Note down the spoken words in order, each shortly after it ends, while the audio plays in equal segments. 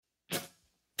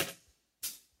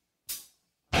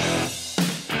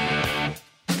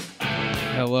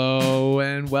Hello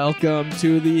and welcome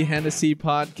to the Hennessey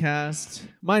podcast.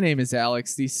 My name is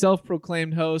Alex, the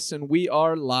self-proclaimed host, and we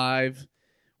are live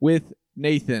with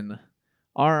Nathan,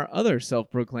 our other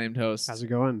self-proclaimed host. How's it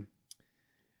going?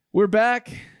 We're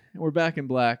back. We're back in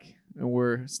black, and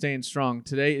we're staying strong.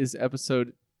 Today is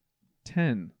episode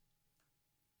 10.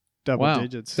 Double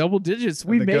digits. Double digits.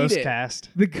 We made Ghost it. Cast.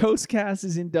 The Ghost Cast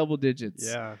is in double digits.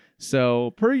 Yeah.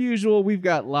 So, per usual, we've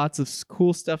got lots of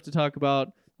cool stuff to talk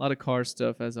about. A lot of car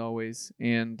stuff, as always.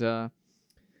 And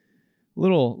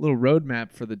little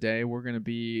roadmap for the day. We're going to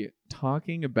be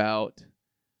talking about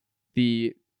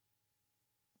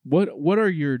what are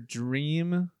your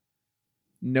dream,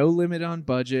 no limit on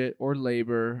budget or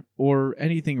labor or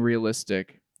anything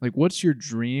realistic. Like, what's your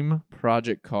dream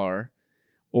project car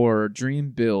or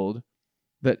dream build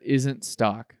that isn't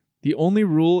stock? The only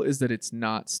rule is that it's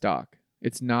not stock.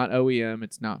 It's not OEM.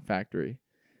 It's not factory.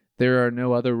 There are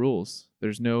no other rules.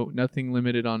 There's nothing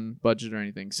limited on budget or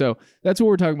anything. So that's what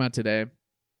we're talking about today.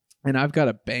 And I've got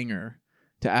a banger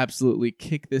to absolutely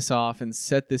kick this off and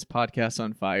set this podcast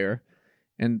on fire.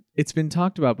 And it's been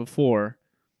talked about before,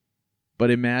 but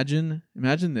imagine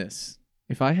this.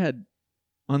 If I had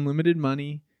unlimited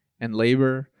money and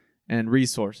labor and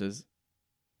resources,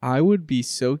 I would be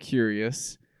so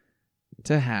curious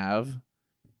to have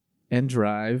and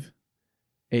drive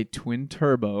a twin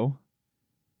turbo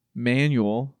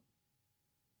manual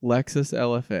Lexus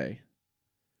LFA.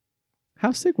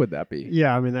 How sick would that be?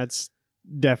 Yeah, I mean, that's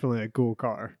definitely a cool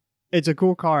car. It's a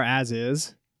cool car as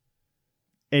is.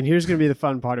 And here's going to be the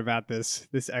fun part about this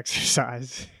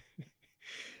exercise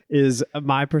is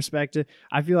my perspective.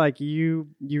 I feel like you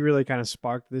really kind of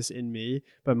sparked this in me,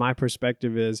 but my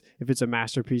perspective is if it's a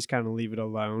masterpiece, kind of leave it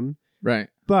alone. Right.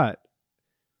 But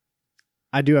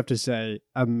I do have to say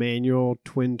a manual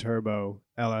twin turbo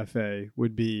LFA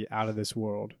would be out of this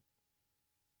world.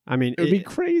 I mean, it would be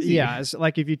crazy. Yeah, it's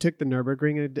like if you took the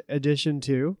Nürburgring edition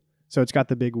too. So it's got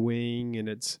the big wing and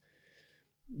it's,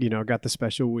 got the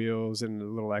special wheels and the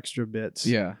little extra bits.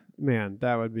 Yeah. Man,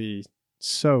 that would be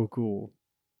so cool.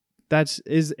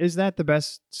 Is that the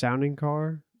best sounding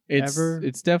car ever?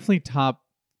 It's definitely top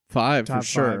 5 Top for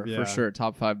sure. 5, yeah. For sure.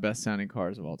 Top 5 best sounding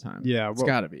cars of all time. Yeah. It's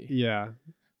got to be. Yeah.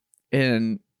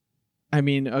 And I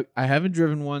mean, I haven't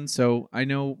driven one, so I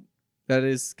know that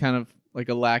is kind of like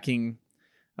a lacking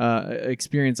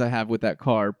experience I have with that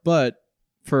car. But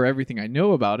for everything I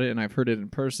know about it, and I've heard it in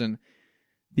person,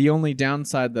 the only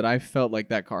downside that I felt like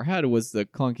that car had was the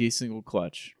clunky single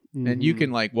clutch. Mm-hmm. And you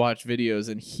can like watch videos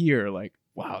and hear like,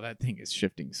 wow, that thing is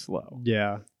shifting slow.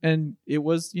 Yeah. And it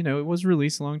was, it was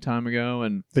released a long time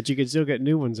ago. But you can still get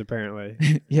new ones,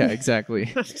 apparently. Yeah, exactly.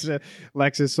 So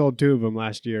Lexus sold 2 of them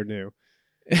last year new.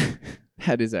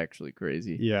 That is actually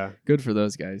crazy. Yeah. Good for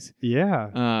those guys.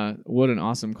 Yeah. What an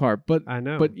awesome car. But I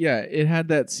know. But yeah, it had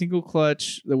that single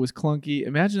clutch that was clunky.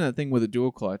 Imagine that thing with a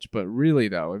dual clutch. But really,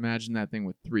 though, imagine that thing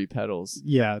with 3 pedals.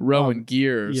 Yeah. Rowing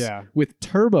gears. Yeah. With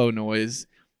turbo noise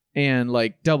and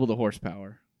like double the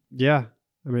horsepower. Yeah.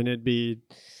 I mean, it'd be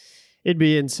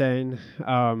insane.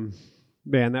 Man,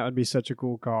 that would be such a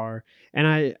cool car.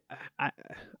 And I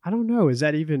don't know, is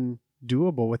that even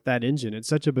doable with that engine? It's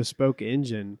such a bespoke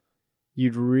engine.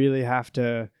 You'd really have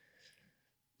to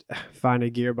find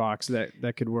a gearbox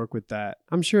that could work with that.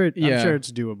 I'm sure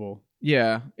it's doable.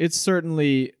 Yeah,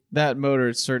 that motor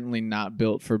is certainly not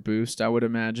built for boost, I would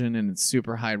imagine, and it's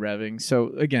super high revving.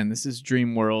 So again, this is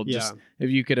dream world. Yeah. Just if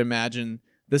you could imagine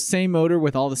the same motor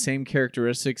with all the same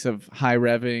characteristics of high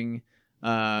revving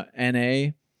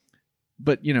NA,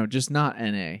 but just not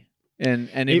NA. And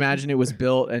imagine it was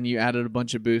built and you added a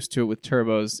bunch of boost to it with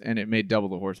turbos and it made double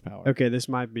the horsepower. Okay, this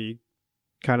might be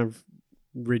kind of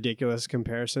ridiculous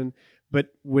comparison, but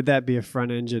would that be a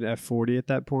front engine F40 at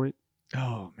that point?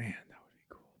 Oh man, that would be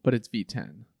cool. But it's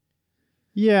V10.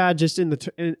 Yeah, just in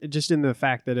the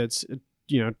fact that it's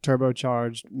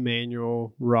turbocharged,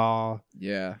 manual, raw.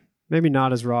 Yeah. Maybe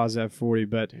not as raw as F40,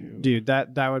 but dude,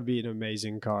 that would be an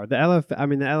amazing car. The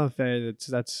LFA,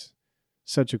 that's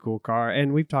such a cool car.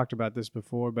 And we've talked about this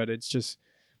before, but it's just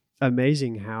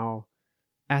amazing how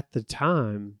at the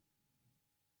time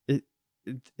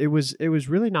it was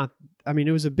really not, I mean,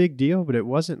 it was a big deal, but it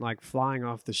wasn't like flying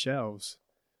off the shelves.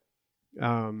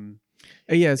 Yeah,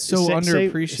 it's so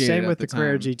underappreciated. Same with the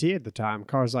Carrera GT at the time,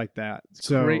 cars like that.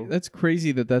 That's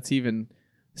crazy that's even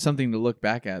something to look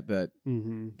back at, that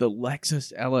the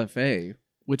Lexus LFA,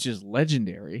 which is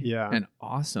legendary and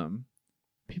awesome,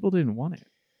 people didn't want it.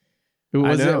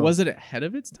 Was it ahead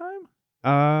of its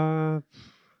time?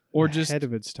 Or just ahead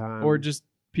of its time, or just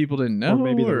people didn't know, or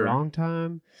maybe the wrong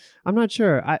time. I'm not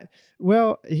sure.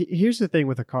 Here's the thing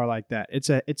with a car like that. It's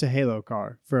a halo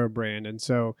car for a brand, and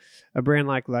so a brand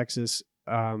like Lexus,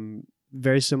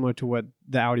 very similar to what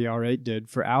the Audi R8 did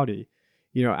for Audi.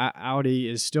 You know, Audi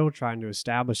is still trying to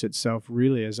establish itself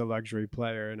really as a luxury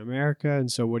player in America. And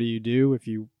so what do you do if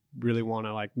you really want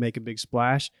to like make a big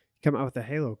splash? Come out with a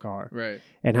halo car, right,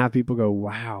 and have people go,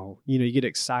 wow, you know, you get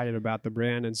excited about the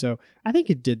brand. And so I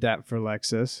think it did that for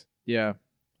Lexus. Yeah,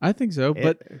 I think so.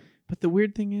 But the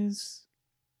weird thing is,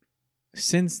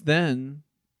 since then,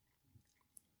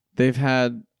 they've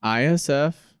had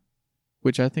ISF,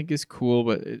 which I think is cool,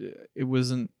 but it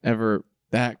wasn't ever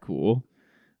that cool.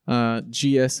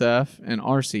 GSF and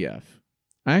RCF.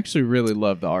 I actually really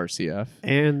love the RCF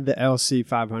and the LC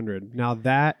 500. Now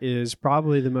that is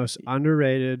probably the most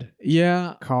underrated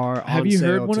car. Have you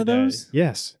heard one of those?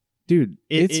 Yes, dude.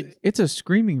 It's a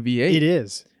screaming V8. It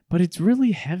is, but it's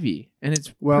really heavy and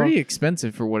it's pretty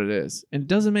expensive for what it is. And it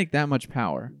doesn't make that much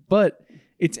power, but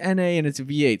it's NA and it's a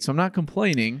V8, so I'm not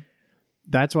complaining.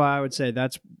 That's why I would say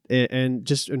that's it. And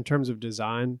just in terms of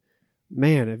design,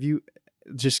 man, if you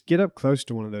just get up close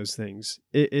to one of those things,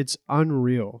 it's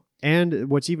unreal. And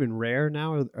what's even rare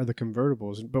now are the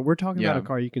convertibles. But we're talking about a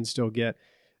car you can still get.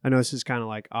 I know this is kind of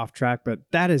like off track, but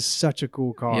that is such a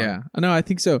cool car. Yeah, no, I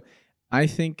think so. I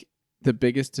think the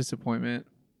biggest disappointment,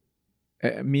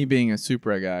 me being a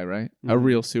Supra guy, right? A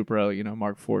real Supra,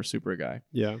 Mark IV Supra guy.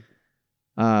 Yeah.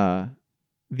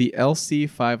 The LC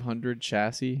 500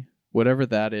 chassis, whatever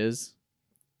that is,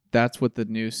 that's what the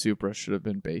new Supra should have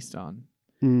been based on.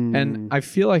 And I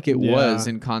feel like it was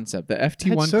in concept. The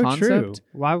FT1 concept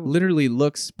literally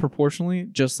looks proportionally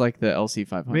just like the LC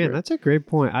 500. Man, that's a great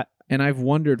point. And I've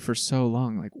wondered for so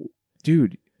long, like,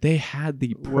 dude, they had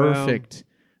the perfect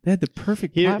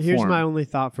platform. Here's my only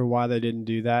thought for why they didn't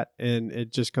do that, and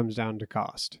it just comes down to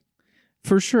cost.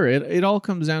 For sure. It all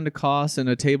comes down to cost and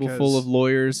a table full of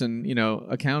lawyers and,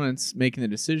 accountants making the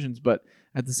decisions. But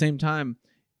at the same time,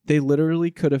 they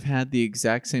literally could have had the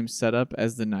exact same setup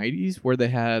as the 90s, where they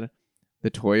had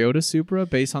the Toyota Supra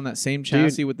based on that same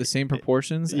chassis with the same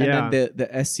proportions, and then the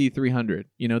SC300,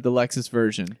 the Lexus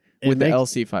version with the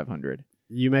LC 500.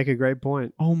 You make a great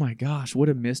point. Oh my gosh, what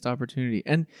a missed opportunity.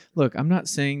 And look, I'm not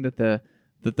saying that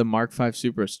the Mark V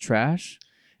Supra is trash.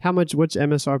 What's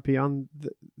MSRP on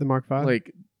the Mark V?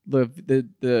 Like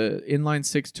the inline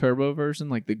 6 turbo version,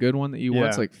 like the good one that you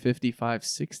want's like 55,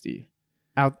 60.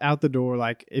 Out the door,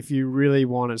 like if you really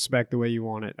want it spec the way you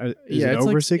want it, is it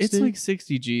over 60? It's like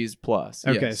 60 G's plus.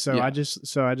 Okay, yes,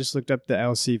 so I just looked up the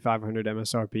LC 500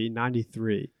 MSRP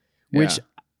 93, which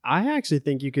I actually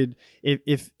think you could,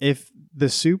 if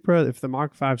the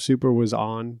Mark V Supra was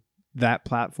on that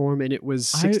platform and it was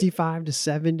 65 to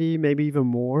 70, maybe even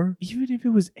more. Even if it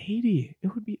was 80,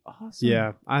 it would be awesome.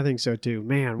 Yeah, I think so too.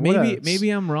 Man, maybe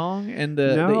I'm wrong and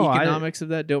the economics of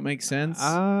that don't make sense.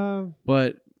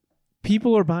 But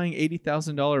people are buying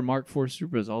 $80,000 Mark IV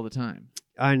Supras all the time.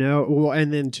 I know. Well,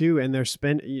 and then too, and they're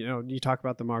spending. You talk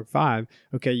about the Mark V.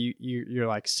 Okay, you're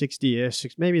like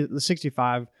 60ish, maybe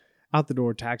 65 out the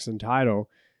door, tax and title,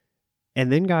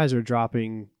 and then guys are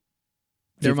dropping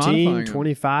 15,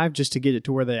 25 just to get it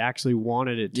to where they actually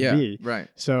wanted it to be. Right.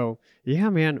 So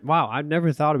yeah, man. Wow, I've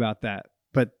never thought about that,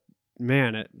 but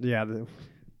man,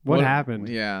 what happened?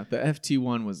 Yeah, the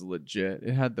FT1 was legit.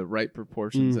 It had the right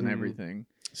proportions and everything.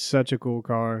 Such a cool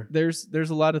car. There's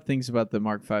a lot of things about the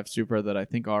Mark V Supra that I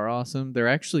think are awesome. They're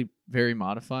actually very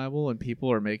modifiable, and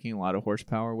people are making a lot of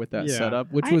horsepower with that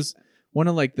setup, which was one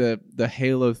of like the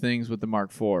halo things with the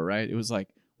Mark IV, right? It was like,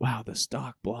 wow, the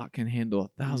stock block can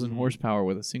handle 1,000 horsepower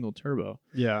with a single turbo.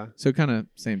 Yeah. So kind of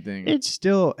same thing. It's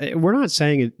still, we're not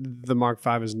saying the Mark V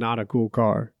is not a cool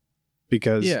car,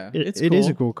 because it is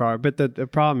a cool car, but the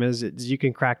problem is you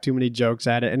can crack too many jokes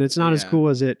at it, and it's not as cool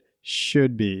as it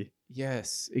should be.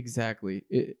 Yes, exactly.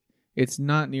 It's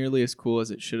not nearly as cool as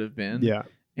it should have been. Yeah.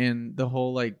 And the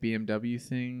whole like BMW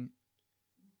thing,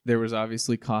 there was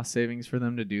obviously cost savings for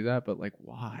them to do that, but like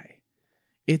why?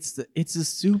 It's a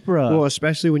Supra. Well,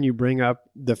 especially when you bring up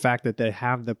the fact that they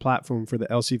have the platform for the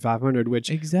LC 500, which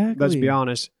let's be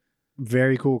honest,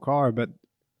 very cool car, but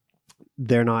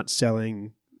they're not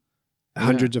selling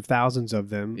hundreds of thousands of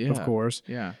them, of course.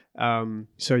 Yeah.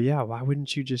 So why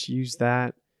wouldn't you just use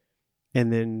that?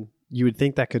 And then you would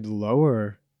think that could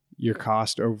lower your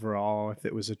cost overall if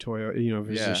it was a Toyota, if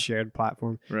it was a shared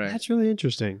platform. Right. That's really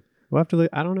interesting. We'll have to look.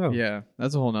 I don't know. Yeah,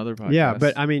 that's a whole nother podcast. Yeah,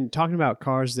 but I mean, talking about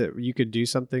cars that you could do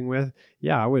something with,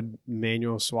 I would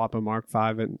manual swap a Mark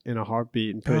V in a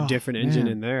heartbeat and put a different engine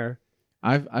in there.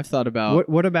 I've thought about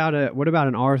what about an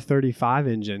R35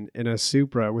 engine in a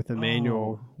Supra with a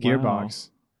manual gearbox?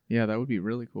 Yeah, that would be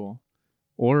really cool.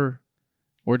 or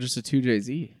just a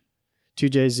 2JZ.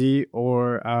 2JZ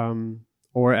or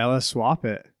LS swap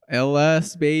it.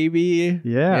 LS baby.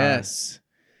 Yeah. Yes.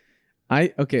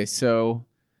 Okay, so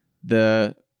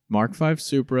the Mark V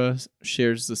Supra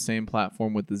shares the same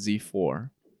platform with the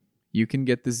Z4. You can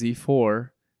get the Z4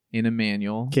 in a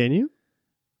manual. Can you?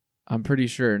 I'm pretty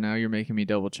sure. Now you're making me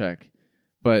double check.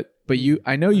 But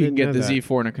I know you can get the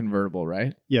Z4 in a convertible,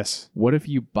 right? Yes. What if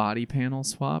you body panel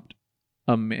swapped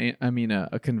a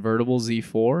convertible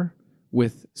Z4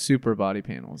 with Supra body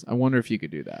panels? I wonder if you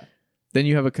could do that. Then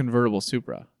you have a convertible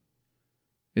Supra.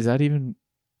 Is that even?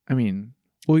 I mean,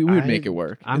 we would make it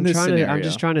work. I'm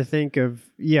just trying to think of.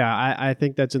 Yeah, I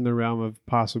think that's in the realm of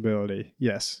possibility.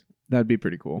 Yes, that'd be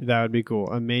pretty cool. That would be cool.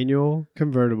 A manual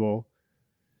convertible.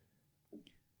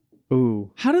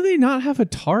 Ooh. How do they not have a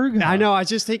Targa? I know. I was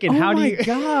just thinking, oh my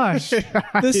gosh.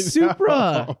 The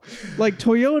Supra. Like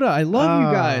Toyota. I love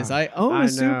you guys. I own a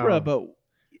Supra, but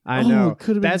I know.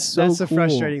 That's the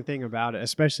frustrating thing about it,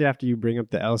 especially after you bring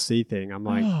up the LC thing. I'm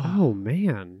like, oh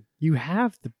man, you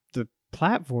have the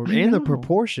platform and the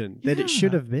proportion that it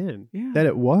should have been, that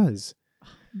it was.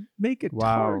 Make it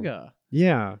Targa.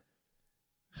 Yeah.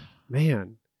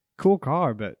 Man, cool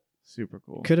car, but super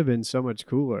cool. Could have been so much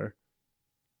cooler.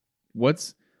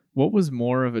 What was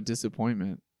more of a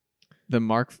disappointment? They're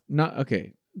both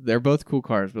cool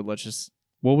cars, but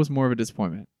what was more of a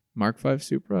disappointment? Mark V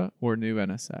Supra or new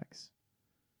NSX?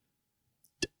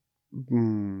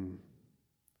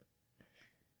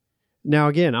 Now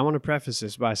again, I want to preface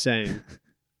this by saying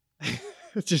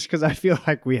just because I feel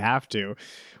like we have to.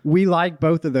 We like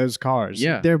both of those cars.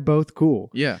 Yeah. They're both cool.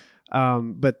 Yeah.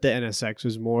 But the NSX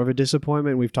was more of a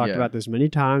disappointment. We've talked about this many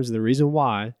times. The reason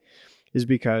why is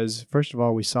because, first of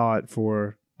all, we saw it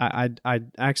for... I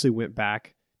actually went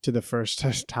back to the first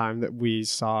time that we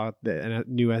saw the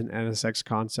new NSX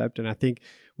concept, and I think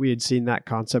we had seen that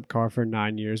concept car for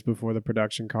 9 years before the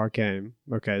production car came.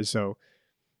 Okay, so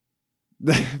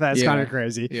that's kind of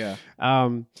crazy. Yeah.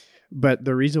 But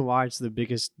the reason why it's the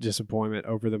biggest disappointment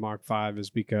over the Mark V is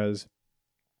because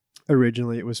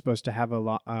originally it was supposed to have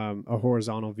a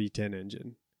horizontal V10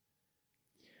 engine.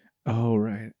 Oh,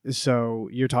 right. So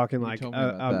you're talking like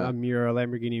a Miura,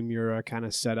 Lamborghini Miura kind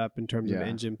of setup in terms of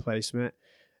engine placement.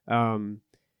 And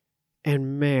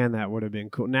man, that would have been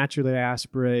cool. Naturally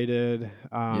aspirated.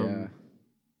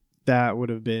 That would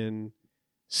have been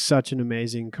such an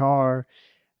amazing car.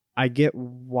 I get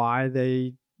why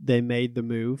they made the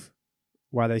move,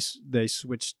 why they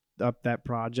switched up that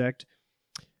project.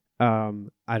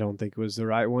 I don't think it was the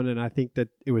right one, and I think that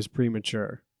it was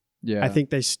premature. Yeah. I think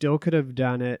they still could have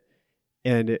done it,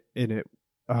 and it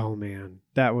oh man,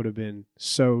 that would have been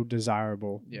so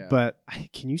desirable. Yeah. But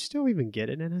can you still even get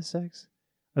an NSX?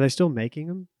 Are they still making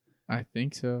them? I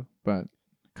think so, but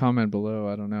comment below.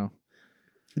 I don't know.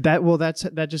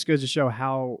 That just goes to show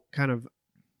how kind of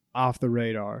off the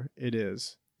radar it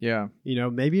is. Yeah. You know,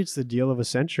 maybe it's the deal of a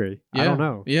century. Yeah. I don't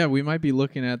know. Yeah, we might be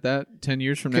looking at that 10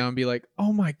 years from now and be like,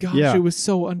 oh my gosh, it was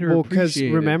so underappreciated. Well, because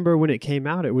remember when it came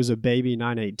out, it was a baby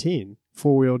 918,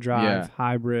 4-wheel drive,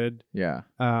 hybrid. Yeah.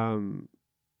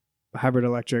 Hybrid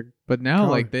electric. But now, car.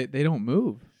 Like, they don't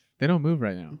move. They don't move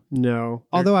right now. No.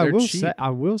 Although I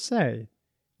will say,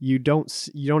 you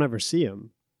don't ever see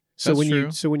them. So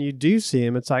when you do see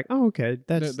them, it's like, oh, okay,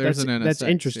 that's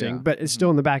interesting. But it's still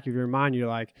in the back of your mind. You're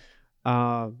like,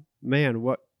 man,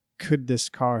 what could this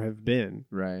car have been?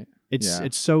 Right.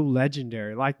 It's so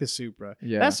legendary, like the Supra.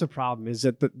 Yeah. That's the problem, is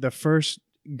that the first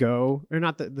go, or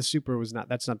not the Supra was not,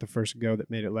 that's not the first go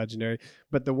that made it legendary,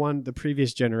 but the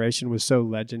previous generation was so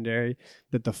legendary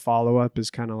that the follow-up is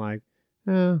kind of like,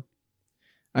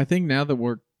 I think now that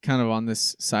we're kind of on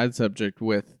this side subject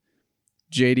with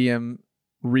JDM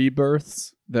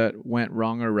rebirths that went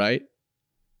wrong or right,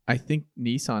 I think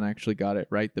Nissan actually got it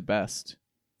right the best.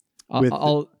 With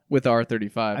the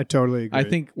R35. I totally agree. I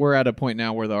think we're at a point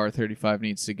now where the R35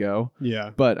 needs to go.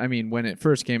 Yeah. But I mean, when it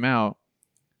first came out,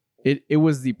 it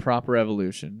was the proper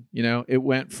evolution. You know, it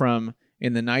went from,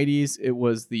 in the 90s, it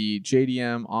was the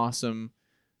JDM awesome,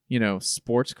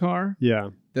 sports car. Yeah.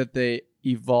 That they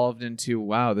evolved into,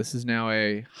 wow, this is now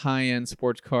a high-end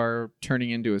sports car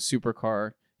turning into a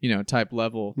supercar, type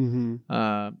level.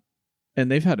 Mm-hmm.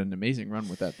 And they've had an amazing run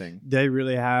with that thing. They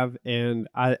really have. And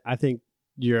I think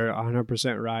you're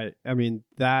 100% right. I mean,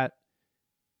 that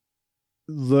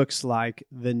looks like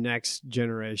the next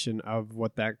generation of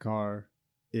what that car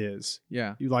is.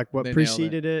 Yeah. You like what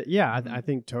preceded it? Yeah, mm-hmm. I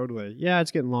think totally. Yeah,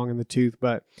 it's getting long in the tooth,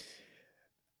 but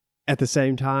at the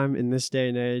same time, in this day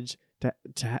and age,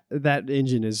 that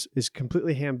engine is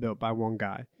completely hand-built by one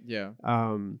guy. Yeah.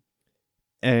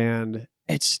 And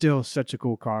it's still such a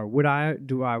cool car.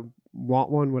 want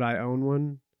one? Would I own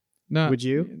one? No, Would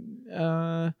you?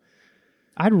 Uh,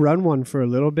 I'd run one for a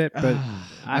little bit, but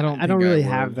I don't. I don't think really I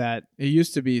have would. that. It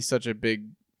used to be such a big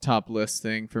top list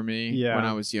thing for me when I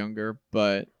Yeah. was younger,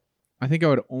 but I think I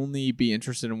would only be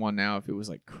interested in one now if it was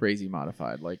like crazy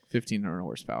modified, like 1,500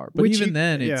 horsepower. But Which even you-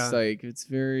 then, yeah. it's like it's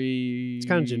very. It's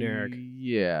kind of generic.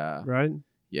 Yeah, Right?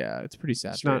 yeah, it's pretty It's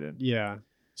not. saturated. Yeah.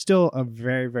 Still a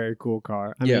very very cool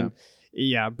car. I Yeah. mean,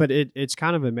 yeah, but it's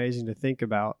kind of amazing to think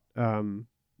about.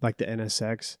 Like the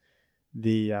NSX,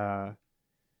 the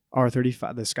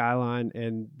R35, the Skyline,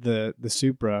 and the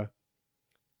Supra,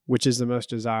 which is the most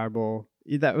desirable.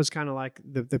 That was kind of like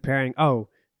the pairing. Oh,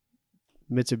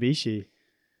 Mitsubishi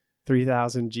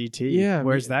 3000 GT. Yeah,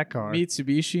 Where's that car?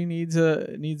 Mitsubishi needs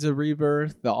a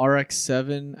rebirth. The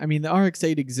RX-7. I mean, the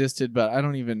RX-8 existed, but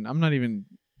I'm not even.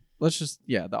 Let's just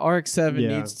the RX-7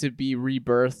 Yeah. needs to be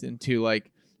rebirthed into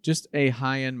like just a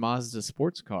high-end Mazda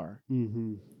sports car.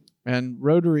 Mm-hmm. And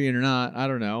rotary or not, I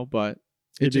don't know, but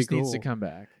it It'd be just needs to cool. come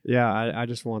back. Yeah, I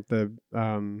just want the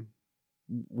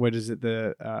what is it,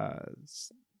 the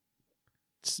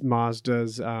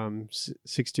Mazda's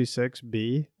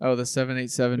 626B. Oh, the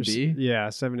 787B. Yeah,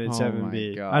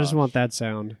 787B. Oh my I just want gosh. that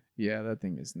sound. Yeah, that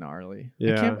thing is gnarly.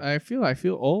 Yeah. I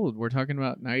feel old. We're talking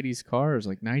about 90s cars,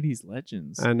 like 90s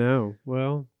legends. I know.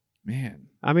 Well, Man.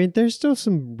 I mean, there's still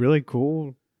some really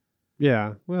cool.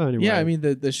 Yeah. Well, anyway. Yeah, I mean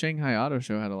the Shanghai Auto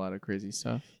Show had a lot of crazy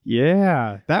stuff.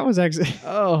 Yeah, that was actually.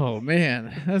 Oh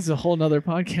man, that's a whole nother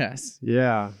podcast.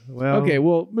 Yeah. Well. Okay,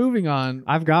 well, moving on.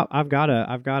 I've got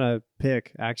a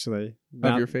pick actually.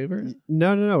 Of your favorite?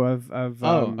 No. Of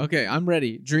okay. I'm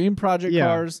ready. Dream project Yeah,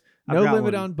 cars. I've No got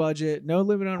limit one. on budget. No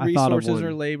limit on I thought of resources or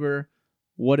one. labor.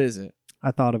 What is it?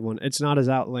 I thought of one. It's not as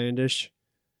outlandish.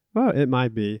 Well, it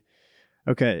might be.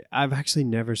 Okay, I've actually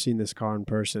never seen this car in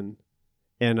person,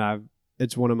 and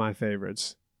it's one of my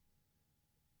favorites.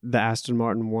 The Aston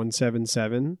Martin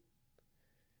 177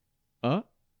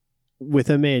 with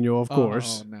a manual, of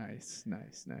course. Oh, nice.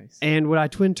 And would I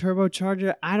twin turbocharge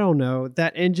it? I don't know.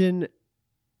 That engine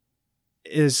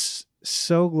is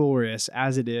so glorious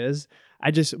as it is.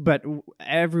 But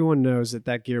everyone knows that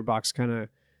gearbox kind of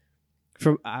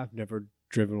I've never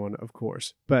driven one, of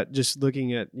course, but just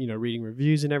looking at, reading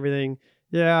reviews and everything.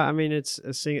 Yeah. I mean,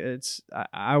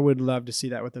 I would love to see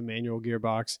that with a manual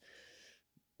gearbox.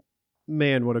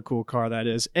 Man, what a cool car that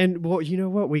is. And well, you know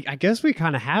what? I guess we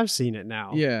kind of have seen it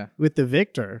now. Yeah. With the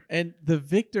Victor. And the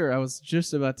Victor, I was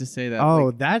just about to say that. Oh,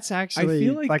 like, that's actually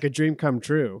feel like a dream come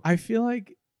true. I feel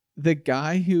like the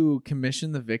guy who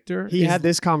commissioned the Victor, He had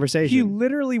this conversation. He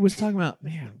literally was talking about,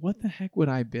 man, what the heck would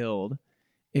I build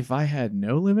if I had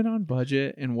no limit on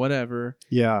budget and whatever?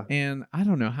 Yeah. And I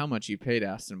don't know how much you paid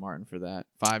Aston Martin for that.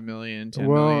 5 million, 10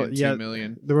 Well, million, yeah, 2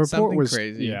 million. The report something was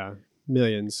crazy. Yeah,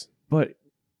 millions. But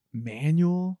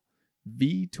manual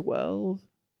V12.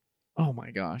 Oh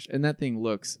my gosh. And that thing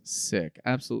looks sick.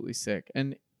 Absolutely sick.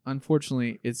 And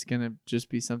unfortunately, it's going to just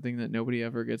be something that nobody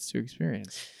ever gets to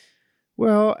experience.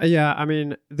 Well, yeah, I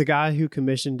mean, the guy who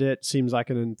commissioned it seems like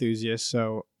an enthusiast,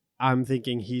 so I'm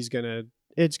thinking it's going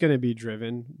to be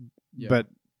driven, Yeah. but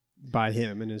by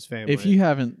him and his family. If you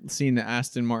haven't seen the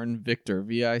Aston Martin Victor,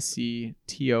 VICTOR,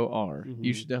 Mhm.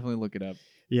 you should definitely look it up.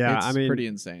 Yeah, It's I mean, pretty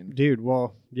insane. dude,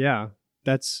 well, yeah,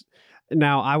 that's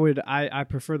now I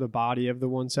prefer the body of the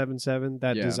 177,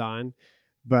 that Yeah. design,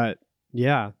 but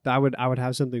yeah, I would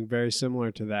have something very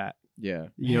similar to that. Yeah.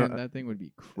 You know, that thing would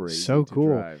be crazy. so to cool.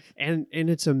 drive. And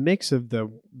it's a mix of the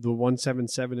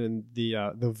 177 and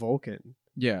the Vulcan.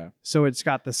 Yeah. So it's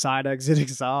got the side exit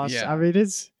exhaust. Yeah. I mean,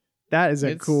 that is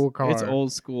a cool car. It's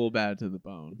old school, bad to the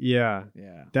bone. Yeah.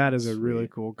 Yeah. That is a really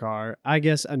Sweet. cool car. I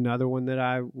guess another one that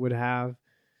I would have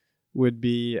would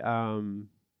be I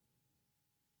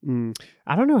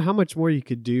don't know how much more you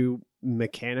could do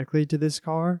mechanically to this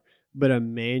car, but a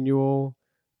manual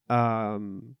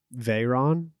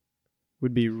Veyron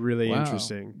would be really Wow,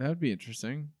 interesting. That would be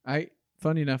interesting.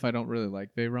 Funny enough, I don't really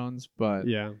like Veyrons, but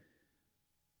Yeah.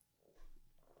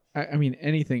 I mean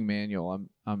anything manual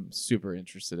I'm super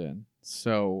interested in.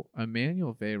 So a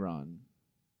manual Veyron,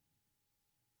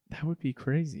 that would be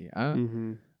crazy.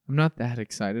 Mm-hmm. I'm not that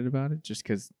excited about it just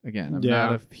because, again, I'm Yeah.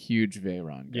 not a huge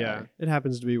Veyron guy. Yeah. It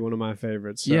happens to be one of my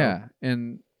favorites. So. Yeah,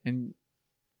 and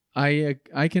I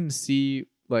can see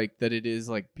like that it is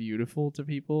like beautiful to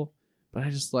people, but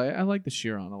I like the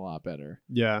Chiron a lot better.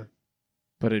 Yeah.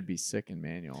 But it'd be sick in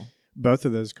manual. Both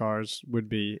of those cars would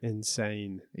be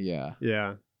insane. Yeah,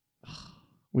 Yeah.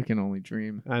 we can only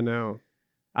dream. I know.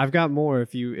 I've got more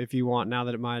if you want now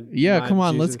that my come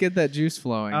on, juice let's is- get that juice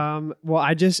flowing. Well,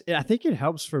 I think it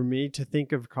helps for me to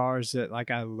think of cars that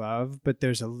like I love, but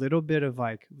there's a little bit of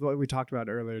like what we talked about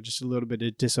earlier, just a little bit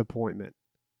of disappointment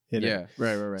in it.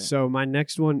 Right. So my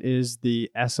next one is the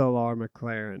SLR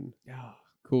McLaren. Oh,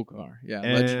 cool car. Yeah,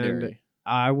 And legendary.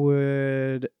 I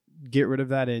would get rid of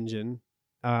that engine.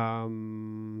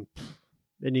 It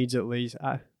needs at least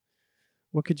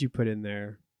what could you put in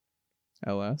there?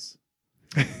 LS.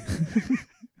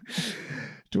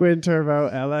 Twin turbo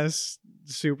LS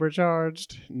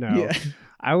supercharged? No. Yeah.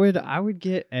 I would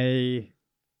get a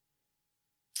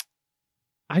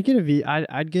I'd get a V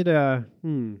I'd get a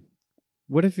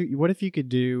what if you could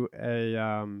do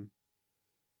a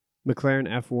McLaren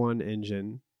F1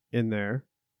 engine in there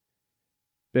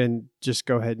and just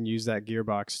go ahead and use that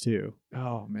gearbox too.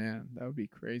 Oh man, that would be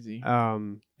crazy.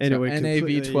 And So it would NA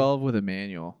completely- V12 with a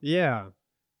manual. Yeah.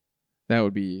 That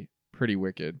would be pretty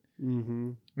wicked.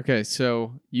 Mm-hmm. Okay,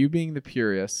 so you being the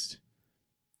purist,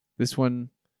 this one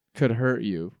could hurt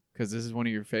you because this is one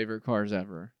of your favorite cars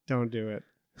ever. Don't do it.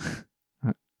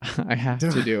 I have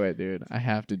to do it, dude. I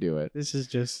have to do it. This is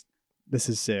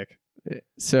sick.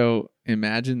 So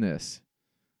imagine this: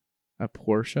 a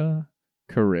Porsche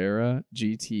Carrera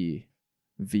GT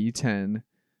V10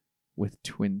 with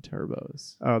twin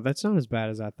turbos. Oh, that's not as bad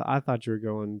as I thought. I thought you were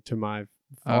going to my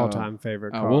all-time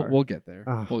favorite car. We'll get there.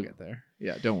 Oh. We'll get there.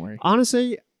 Yeah, don't worry.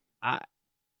 Honestly, I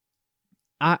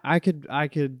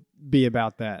could be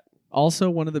about that. Also,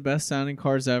 one of the best sounding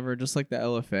cars ever, just like the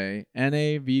LFA,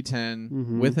 NA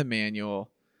V10 with a manual.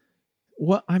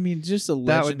 What I mean, just a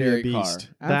That would be a legendary car. beast.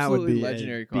 That Absolutely would be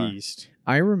legendary a car. beast.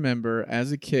 I remember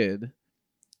as a kid,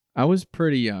 I was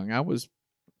pretty young. I was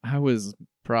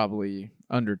probably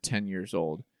under 10 years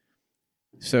old.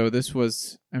 So this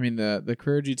was, I mean, the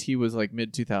Carrera GT was like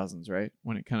mid 2000s, right?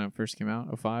 When it kind of first came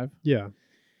out, 05. Yeah.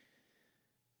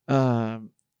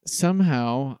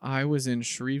 Somehow I was in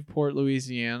Shreveport,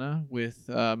 Louisiana with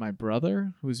my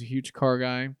brother, who's a huge car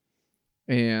guy,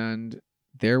 and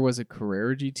there was a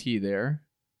Carrera GT there,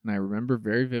 and I remember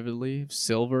very vividly,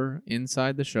 silver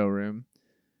inside the showroom,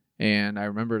 and I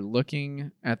remember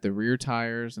looking at the rear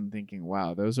tires and thinking,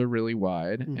 wow, those are really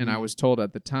wide, and I was told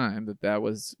at the time that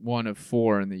was one of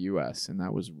 4 in the U.S., and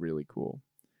that was really cool.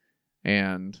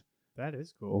 And that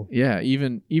is cool. yeah,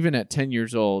 even at 10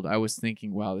 years old, I was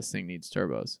thinking, wow, this thing needs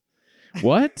turbos.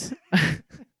 What?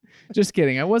 Just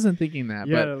kidding. I wasn't thinking that.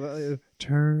 But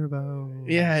turbo.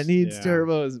 yeah, it needs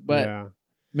turbos. But yeah.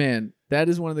 man, that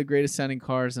is one of the greatest sounding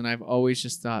cars. And I've always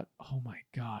just thought, oh my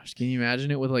gosh, can you imagine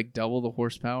it with like double the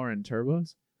horsepower and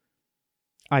turbos?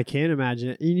 I can't imagine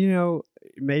it. You know,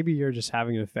 maybe you're just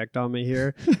having an effect on me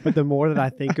here, but the more that I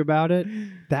think about it,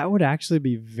 that would actually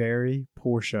be very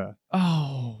Porsche.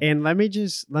 Oh. And let me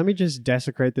just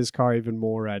desecrate this car even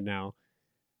more right now.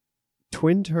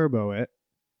 Twin turbo it,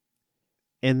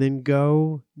 and then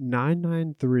go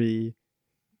 993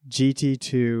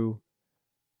 GT2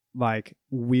 like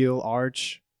wheel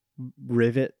arch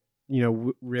rivet,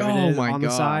 riveted on the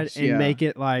side, and make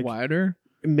it like wider.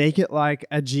 Make it like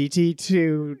a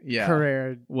GT2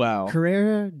 Carrera. Wow.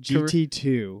 Carrera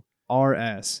GT2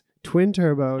 RS. Twin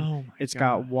turbo. Oh my It's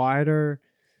got wider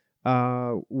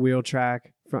wheel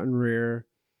track, front and rear.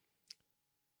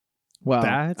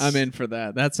 Wow. I'm in for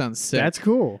that. That sounds sick. That's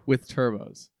cool. With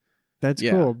turbos. That's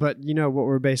cool. But what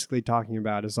we're basically talking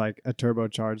about is like a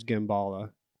turbocharged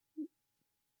Gambala.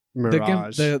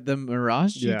 Mirage. The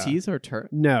Mirage GTs are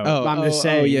No, I'm just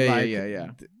saying.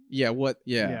 Yeah. What?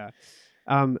 Yeah.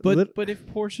 But if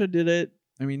Porsche did it,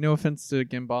 I mean, no offense to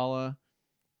Gambala,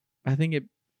 I think it'd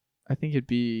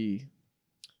be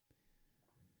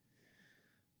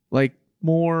like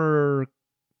more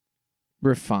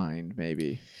refined,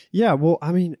 maybe. Yeah. Well,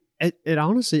 I mean, it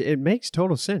honestly, it makes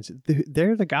total sense.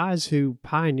 They're the guys who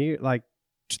pioneer like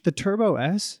the Turbo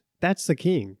S. That's the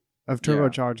king of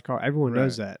turbocharged car. Everyone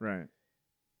knows that. Right.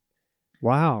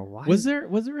 Wow. Why Was there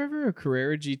ever a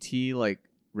Carrera GT like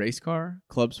race car,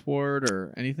 club sport,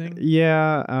 or anything?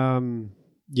 Yeah.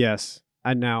 Yes.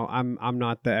 I'm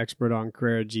not the expert on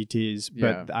Carrera GTs,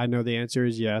 but I know the answer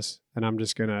is yes, and I'm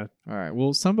just gonna. All right.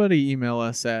 Well, somebody email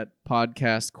us at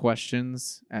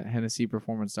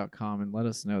podcastquestions@HennessyPerformance.com and let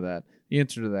us know the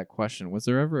answer to that question. Was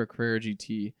there ever a Carrera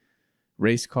GT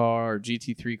race car, or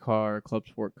GT3 car, club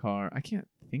sport car? I can't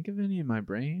think of any in my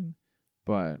brain,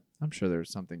 but I'm sure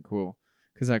there's something cool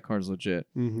because that car's legit.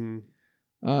 Mm-hmm.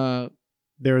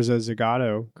 There was a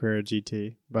Zagato Carrera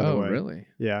GT, by the way. Oh, really?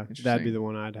 Yeah, that'd be the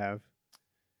one I'd have.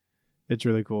 It's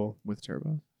really cool with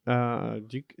turbos.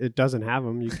 It doesn't have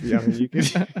them. You could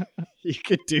you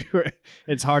could do it.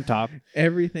 It's hardtop.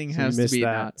 Everything has to be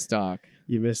not stock.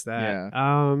 You missed that.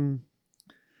 Yeah.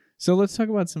 So let's talk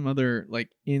about some other like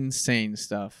insane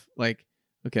stuff. Like,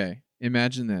 okay,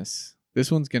 imagine this.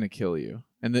 This one's gonna kill you,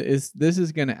 and this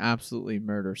is gonna absolutely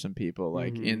murder some people.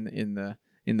 Like in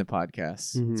the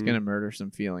podcast, it's gonna murder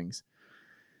some feelings.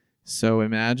 So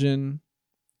imagine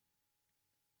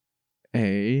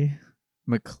a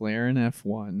McLaren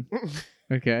F1.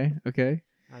 Okay.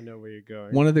 I know where you're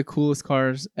going. One of the coolest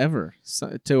cars ever.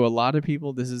 So, to a lot of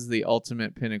people, this is the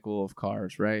ultimate pinnacle of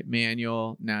cars, right?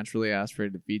 Manual, naturally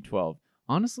aspirated V12.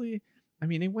 Honestly, I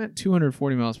mean, it went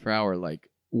 240 miles per hour like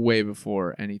way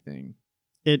before anything.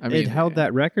 It held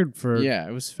that record for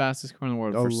it was fastest car in the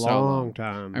world for so long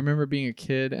time. I remember being a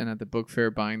kid and at the book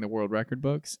fair buying the world record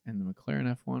books, and the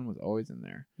McLaren F1 was always in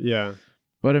there. Yeah.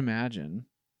 But imagine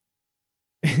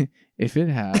if it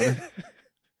had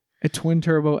a twin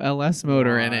turbo LS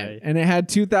motor in it, and it had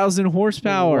 2,000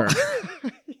 horsepower.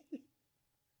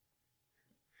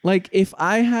 Like if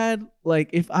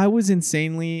I was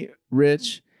insanely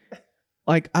rich,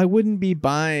 like I wouldn't be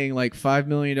buying like $5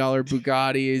 million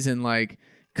Bugattis and like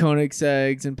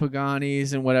Koenigsegg's and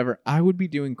Paganis and whatever. I would be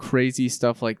doing crazy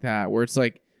stuff like that, where it's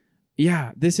like,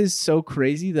 yeah, this is so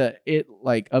crazy that it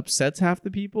like upsets half the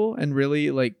people and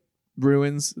really like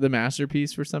ruins the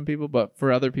masterpiece for some people, but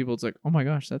for other people it's like, oh my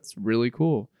gosh, that's really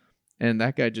cool. And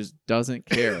that guy just doesn't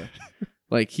care.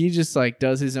 Like he just like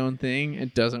does his own thing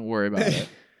and doesn't worry about it.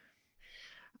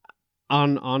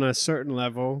 On a certain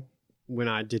level, when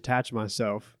I detach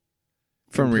myself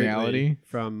from reality,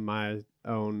 from my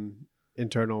own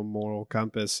internal moral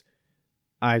compass,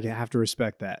 I have to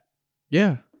respect that.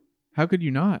 Yeah. How could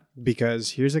you not?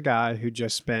 Because here's a guy who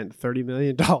just spent $30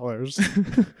 million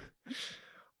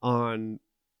on,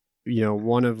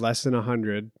 one of less than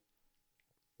 100.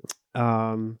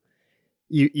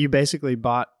 You basically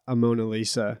bought a Mona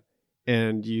Lisa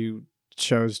and you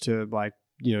chose to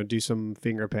do some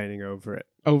finger painting over it.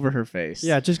 Over her face.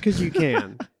 Yeah, just because you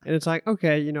can. And it's like,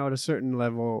 okay, at a certain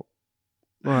level,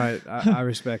 all right, I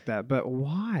respect that. But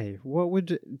why?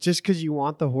 Just because you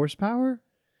want the horsepower?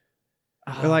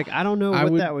 Or I don't know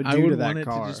what that would do to that car. I would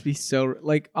want it to just be so,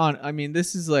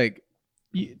 this is like,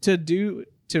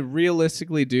 to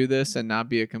realistically do this and not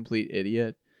be a complete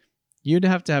idiot, you'd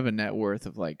have to have a net worth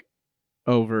of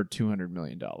over $200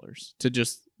 million to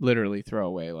just literally throw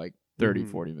away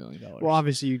 $30-40 million. Well,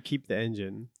 obviously you'd keep the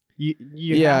engine.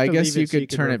 I guess you could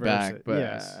turn it back, but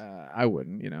yes. I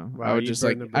wouldn't. Well, I would just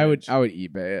I would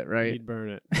eBay it, right? You'd burn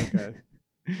it. Okay.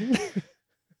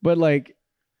 But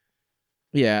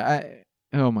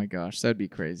oh my gosh, that'd be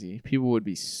crazy. People would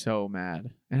be so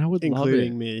mad, and I would love it.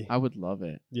 Including me. I would love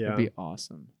it. Yeah, it'd be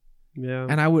awesome. Yeah,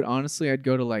 and I'd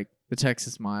go to the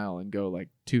Texas Mile and go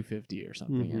 250 or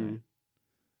something. Mm-hmm.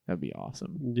 That'd be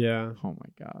awesome. Yeah. Oh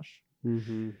my gosh.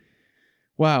 Mm-hmm.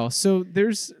 Wow. So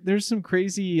there's some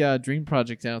crazy dream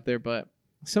projects out there, but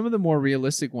some of the more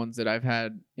realistic ones that I've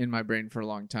had in my brain for a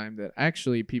long time that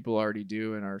actually people already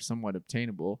do and are somewhat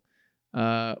obtainable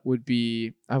would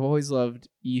be, I've always loved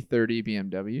E30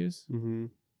 BMWs. Mm-hmm.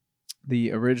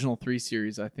 The original 3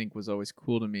 Series I think was always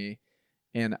cool to me,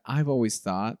 and I've always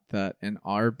thought that an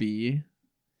RB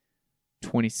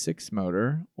 26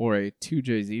 motor or a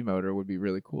 2JZ motor would be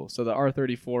really cool. So the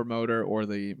R34 motor or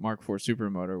the Mark IV Super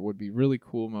motor would be really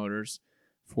cool motors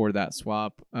for that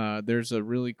swap. There's a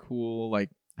really cool, I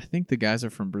think the guys are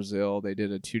from Brazil. They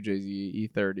did a 2JZ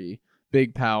E30,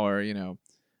 big power,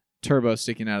 turbo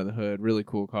sticking out of the hood, really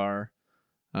cool car.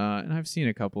 And I've seen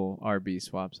a couple RB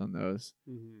swaps on those.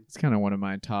 Mm-hmm. It's kind of one of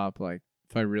my top,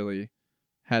 if I really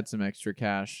had some extra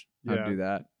cash, I'd do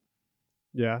that.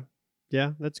 Yeah.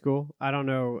 Yeah, that's cool. I don't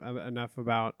know enough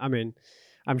about, I'm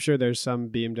sure there's some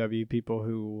BMW people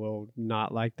who will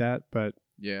not like that, but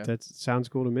yeah, that sounds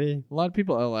cool to me. A lot of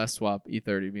people LS swap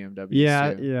E30 BMWs.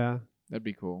 Yeah, too. yeah. That'd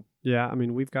be cool. Yeah,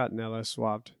 we've got an LS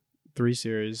swapped 3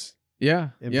 Series.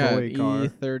 Yeah, employee car.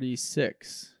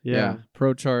 E36. Yeah.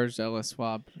 Pro charged LS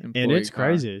swap employee and it's car.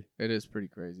 crazy. It is pretty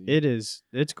crazy. It is.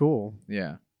 It's cool.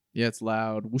 Yeah. Yeah, it's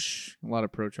loud. Whoosh. A lot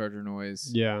of pro charger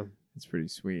noise. Yeah. It's pretty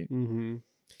sweet. Mm-hmm.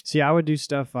 See, I would do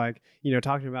stuff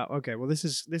talking about, okay, well, this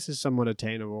is somewhat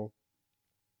attainable.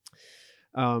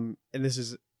 And this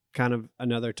is kind of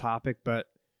another topic, but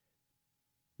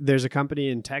there's a company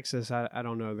in Texas. I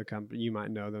don't know the company. You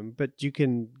might know them, but you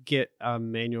can get a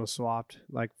manual swapped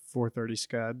 430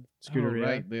 Scud Scuderia.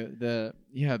 Oh,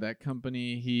 right. That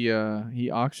company, he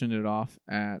auctioned it off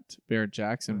at Barrett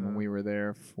Jackson when we were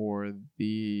there for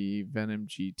the Venom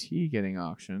GT getting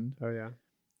auctioned. Oh yeah.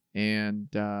 And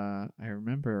I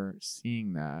remember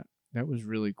seeing that. That was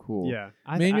really cool. Yeah.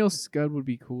 Manual Scud would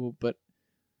be cool, but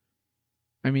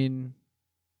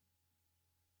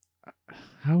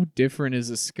how different is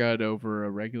a Scud over a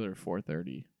regular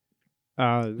 430?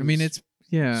 I mean, it's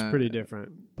pretty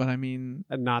different. But I mean,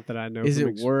 Not that I know. is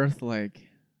it worth like?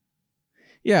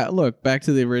 Yeah, look, back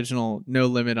to the original no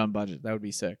limit on budget. That would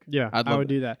be sick. Yeah, I would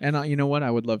do that. And you know what? I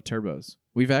would love turbos.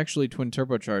 We've actually twin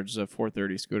turbocharged a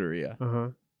 430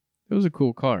 Scuderia. It was a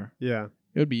cool car. Yeah.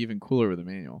 It would be even cooler with a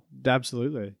manual.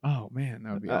 Absolutely. Oh, man,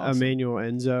 that would be awesome. A manual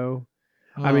Enzo.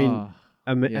 Oh, I mean,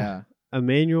 yeah. a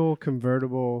manual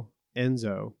convertible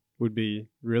Enzo would be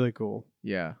really cool.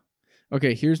 Yeah.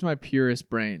 Okay, here's my purist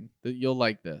brain. You'll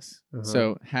like this.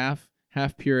 So half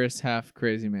purist, half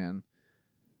crazy man.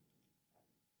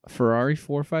 Ferrari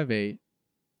 458.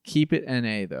 Keep it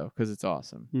NA though, because it's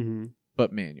awesome.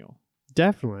 But manual.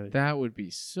 Definitely. That would be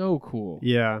so cool.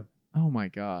 Yeah. Oh my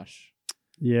gosh.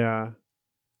 Yeah.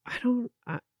 I don't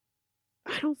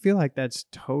feel like that's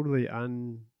totally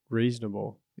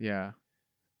unreasonable. Yeah.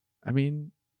 I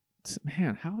mean,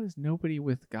 man, how has nobody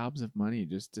with gobs of money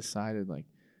just decided like,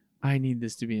 I need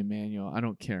this to be a manual. I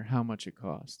don't care how much it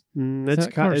costs.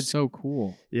 It's so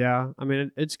cool. Yeah. I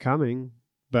mean, it's coming,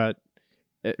 but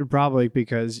probably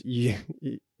because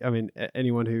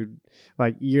anyone who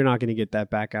you're not going to get that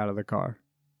back out of the car,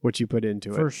 what you put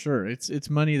into it. For sure.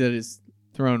 It's money that is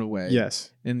thrown away.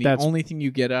 Yes. And the only thing you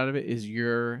get out of it is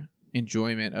your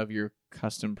enjoyment of your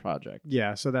custom project.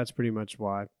 Yeah. So that's pretty much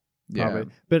why. Probably. Yeah.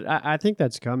 But I think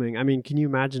that's coming. I mean, can you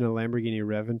imagine a Lamborghini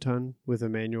Reventon with a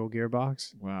manual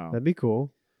gearbox? Wow. That'd be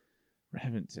cool.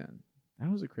 Reventon.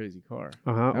 That was a crazy car.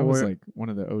 That was like one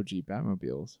of the OG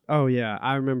Batmobiles. Oh, yeah.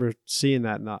 I remember seeing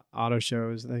that in the auto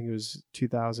shows. I think it was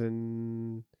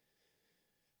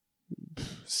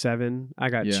 2007. I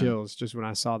got chills just when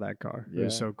I saw that car. It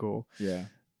was so cool. Yeah.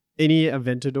 Any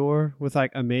Aventador with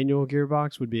like a manual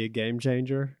gearbox would be a game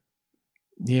changer.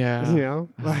 Yeah. You know,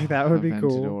 like that would be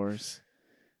cool. Aventadors.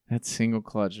 That single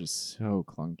clutch is so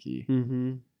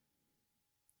clunky.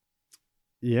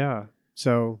 Yeah.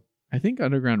 So I think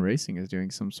Underground Racing is doing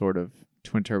some sort of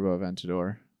twin turbo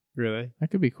Aventador. Really?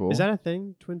 That could be cool. Is that a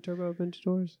thing? Twin turbo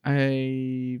Aventadors?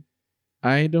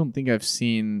 I don't think I've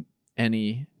seen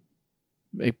any,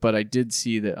 but I did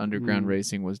see that Underground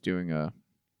Racing was doing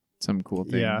some cool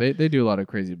thing. Yeah. They do a lot of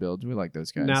crazy builds. We like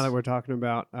those guys. Now that we're talking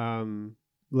about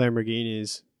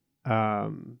Lamborghinis,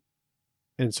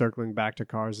 and circling back to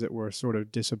cars that were sort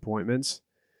of disappointments,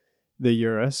 the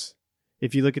Urus.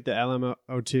 If you look at the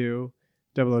LM02,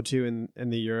 002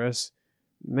 and the Urus,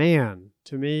 man,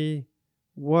 to me,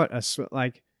 what a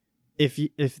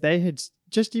if they had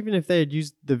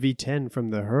used the V10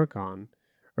 from the Huracan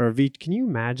or can you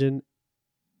imagine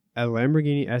a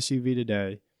Lamborghini SUV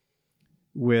today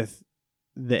with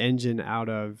the engine out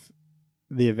of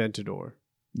the Aventador?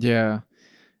 Yeah.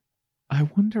 I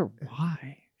wonder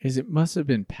why. It must have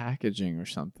been packaging or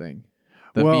something.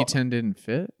 The V10 didn't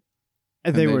fit.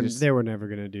 They were never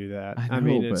going to do that. I know,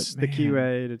 mean, it's the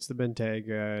Q8, it's the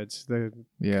Bentayga, it's the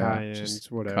Cayenne,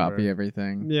 just whatever. Copy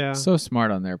everything. Yeah. So smart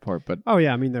on their part, but oh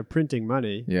yeah, I mean they're printing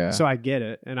money. Yeah. So I get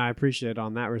it, and I appreciate it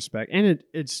on that respect. And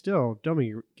it's still, get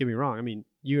me wrong. I mean,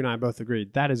 you and I both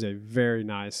agreed that is a very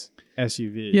nice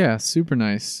SUV. Yeah, super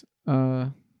nice.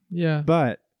 Yeah.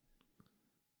 But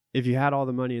if you had all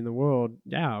the money in the world,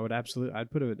 yeah,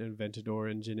 I'd put an Aventador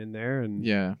engine in there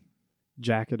and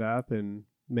jack it up and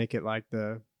make it like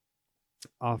the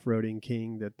off-roading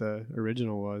king that the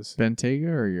original was. Bentayga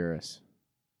or Urus?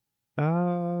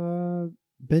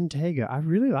 Bentayga. I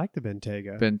really like the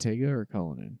Bentayga. Bentayga or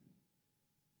Cullinan?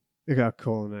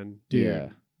 Cullinan, dude. Yeah.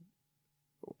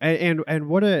 And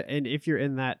if you're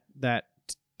in that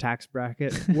tax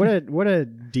bracket, what a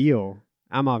deal.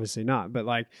 I'm obviously not, but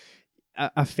like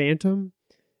a Phantom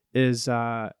is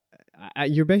you're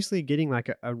basically getting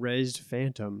like a raised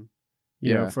Phantom.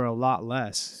 You know, for a lot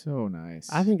less. So nice.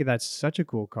 I think that's such a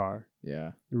cool car.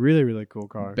 Yeah. Really, really cool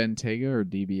car. Bentayga or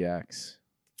DBX?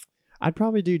 I'd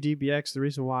probably do DBX. The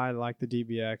reason why I like the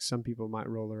DBX, some people might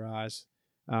roll their eyes,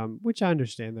 which I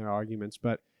understand their arguments,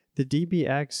 but the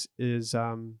DBX is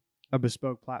a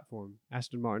bespoke platform.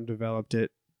 Aston Martin developed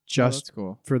it just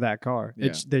for that car.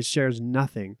 Yeah. It shares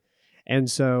nothing. And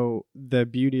so the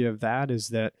beauty of that is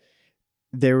that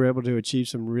they were able to achieve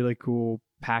some really cool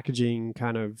packaging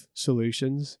kind of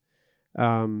solutions.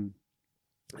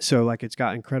 So like it's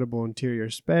got incredible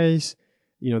interior space.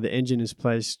 You know, the engine is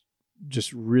placed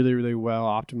just really, really well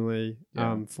optimally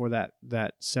for that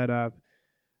setup.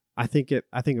 I think it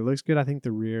looks good. I think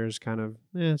the rear is kind of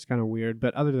it's kind of weird,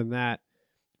 but other than that,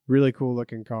 really cool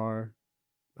looking car.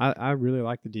 I really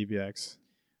like the DBX.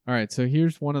 All right, so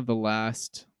here's one of the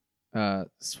last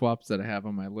swaps that I have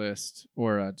on my list,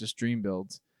 or just dream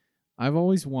builds. I've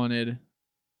always wanted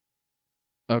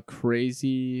a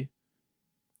crazy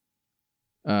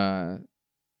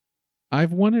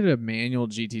I've wanted a manual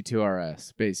GT2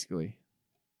 RS, basically.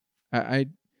 I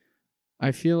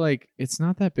feel like it's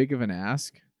not that big of an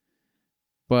ask,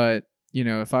 but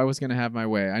if I was going to have my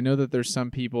way, I know that there's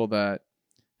some people that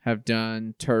have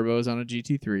done turbos on a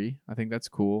GT3. I think that's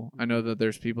cool. I know that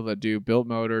there's people that do built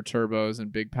motor, turbos,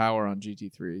 and big power on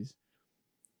GT3s.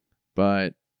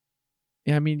 But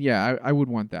yeah, I mean, yeah, I would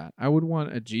want that. I would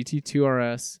want a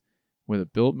GT2 RS with a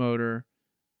built motor,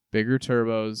 bigger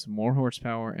turbos, more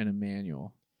horsepower, and a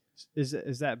manual.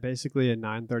 Is that basically a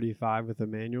 935 with a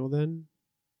manual then?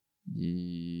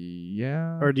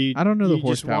 Yeah. Or do you? I don't know you the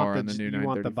just horsepower want on the new 935. You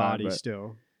want the body but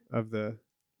still of the.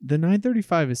 The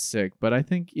 935 is sick, but I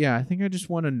think I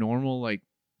just want a normal like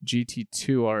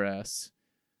GT2 RS.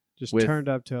 Just turned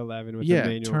up to 11 with a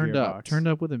manual gearbox. Turned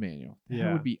up with a manual.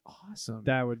 That would be awesome.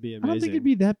 That would be amazing. I don't think it'd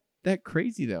be that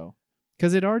crazy though,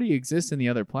 because it already exists in the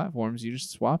other platforms. You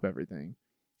just swap everything,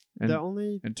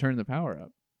 and turn the power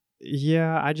up.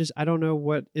 Yeah, I don't know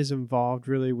what is involved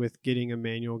really with getting a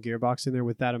manual gearbox in there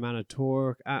with that amount of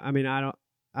torque. I mean, I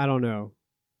don't know.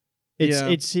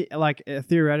 It's like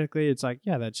theoretically, it's like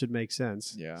that should make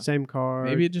sense. Yeah, same car.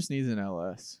 Maybe it just needs an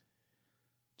LS.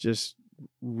 Just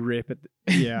rip it.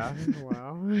 Yeah.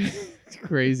 Wow. It's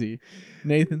crazy.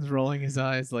 Nathan's rolling his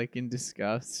eyes like in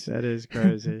disgust. That is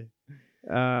crazy.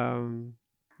 Well,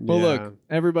 look,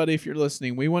 everybody, if you're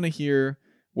listening, we want to hear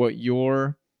what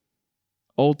your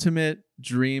ultimate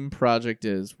dream project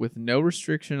is, with no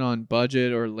restriction on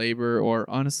budget or labor, or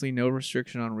honestly, no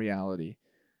restriction on reality.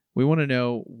 We want to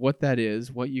know what that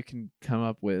is, what you can come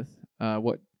up with,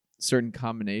 what certain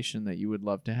combination that you would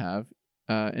love to have.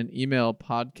 And email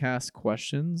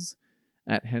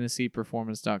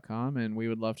podcastquestions@HennesseyPerformance.com, and we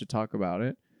would love to talk about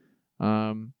it.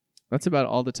 That's about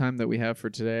all the time that we have for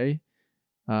today.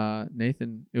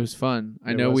 Nathan, it was fun.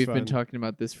 I know we've been talking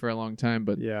about this for a long time,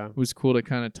 but it was cool to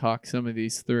kind of talk some of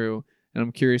these through, and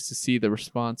I'm curious to see the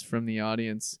response from the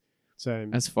audience.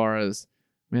 Same. As far as,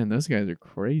 man, those guys are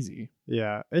crazy.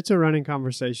 Yeah, it's a running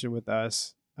conversation with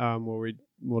us where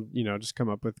we'll just come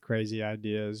up with crazy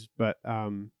ideas, but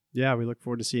yeah, we look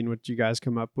forward to seeing what you guys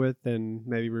come up with and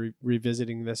maybe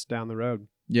revisiting this down the road.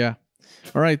 Yeah.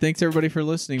 All right. Thanks, everybody, for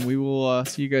listening. We will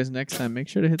see you guys next time. Make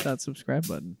sure to hit that subscribe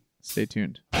button. Stay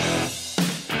tuned.